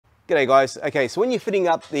G'day guys. Okay, so when you're fitting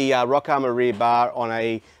up the Rockarmor rear bar on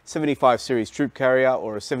a 75 series troop carrier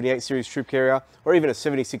or a 78 series troop carrier or even a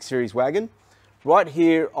 76 series wagon, right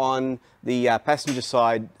here on the passenger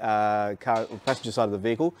side of the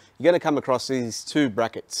vehicle, you're going to come across these two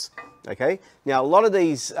brackets. Okay, now a lot of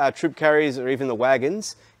these troop carriers or even the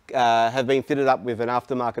wagons have been fitted up with an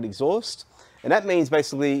aftermarket exhaust, and that means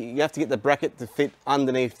basically you have to get the bracket to fit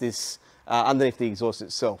underneath this, underneath the exhaust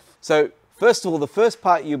itself. So first of all, the first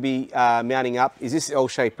part you'll be mounting up is this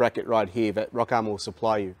L-shaped bracket right here that Rockarmor will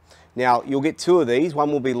supply you. Now you'll get two of these,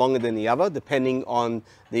 one will be longer than the other depending on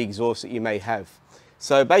the exhaust that you may have.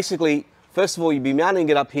 So basically, first of all, you'll be mounting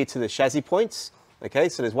it up here to the chassis points. Okay,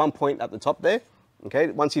 so there's one point at the top there. Okay,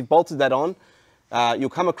 once you've bolted that on, you'll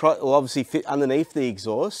come across, it will obviously fit underneath the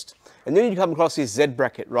exhaust, and then you come across this Z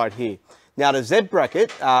bracket right here. Now the Z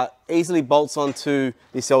bracket easily bolts onto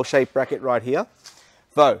this L-shaped bracket right here,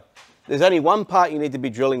 though there's only one part you need to be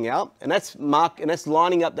drilling out, and that's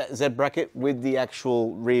lining up that Z bracket with the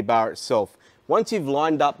actual rear bar itself. Once you've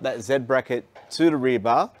lined up that Z bracket to the rear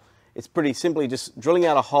bar, it's pretty simply just drilling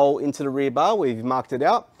out a hole into the rear bar where you've marked it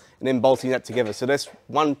out, and then bolting that together. So that's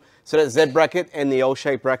that Z bracket and the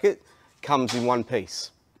L-shaped bracket comes in one piece.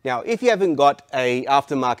 Now, if you haven't got a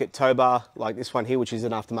aftermarket tow bar like this one here, which is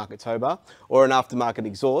an aftermarket tow bar, or an aftermarket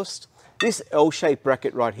exhaust, this L-shaped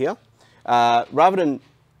bracket right here, rather than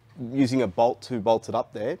using a bolt to bolt it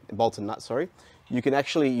up there, bolt and nut, sorry, you can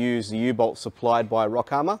actually use the U-bolt supplied by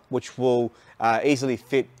Rockarmor, which will easily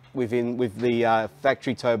fit with the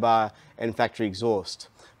factory tow bar and factory exhaust.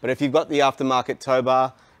 But if you've got the aftermarket tow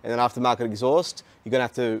bar and an aftermarket exhaust, you're going to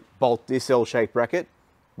have to bolt this L-shaped bracket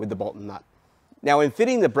with the bolt and nut. Now, in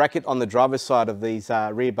fitting the bracket on the driver's side of these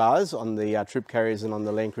rear bars on the troop carriers and on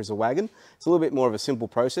the Land Cruiser wagon, it's a little bit more of a simple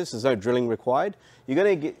process. There's no drilling required. You're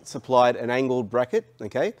going to get supplied an angled bracket,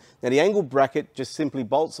 okay? Now, the angled bracket just simply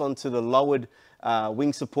bolts onto the lowered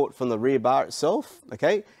wing support from the rear bar itself,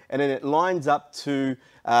 okay? And then it lines up to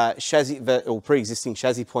chassis or pre-existing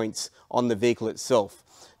chassis points on the vehicle itself.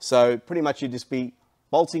 So pretty much you'd just be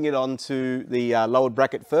bolting it onto the lowered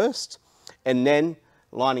bracket first, and then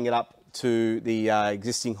lining it up to the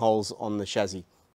existing holes on the chassis.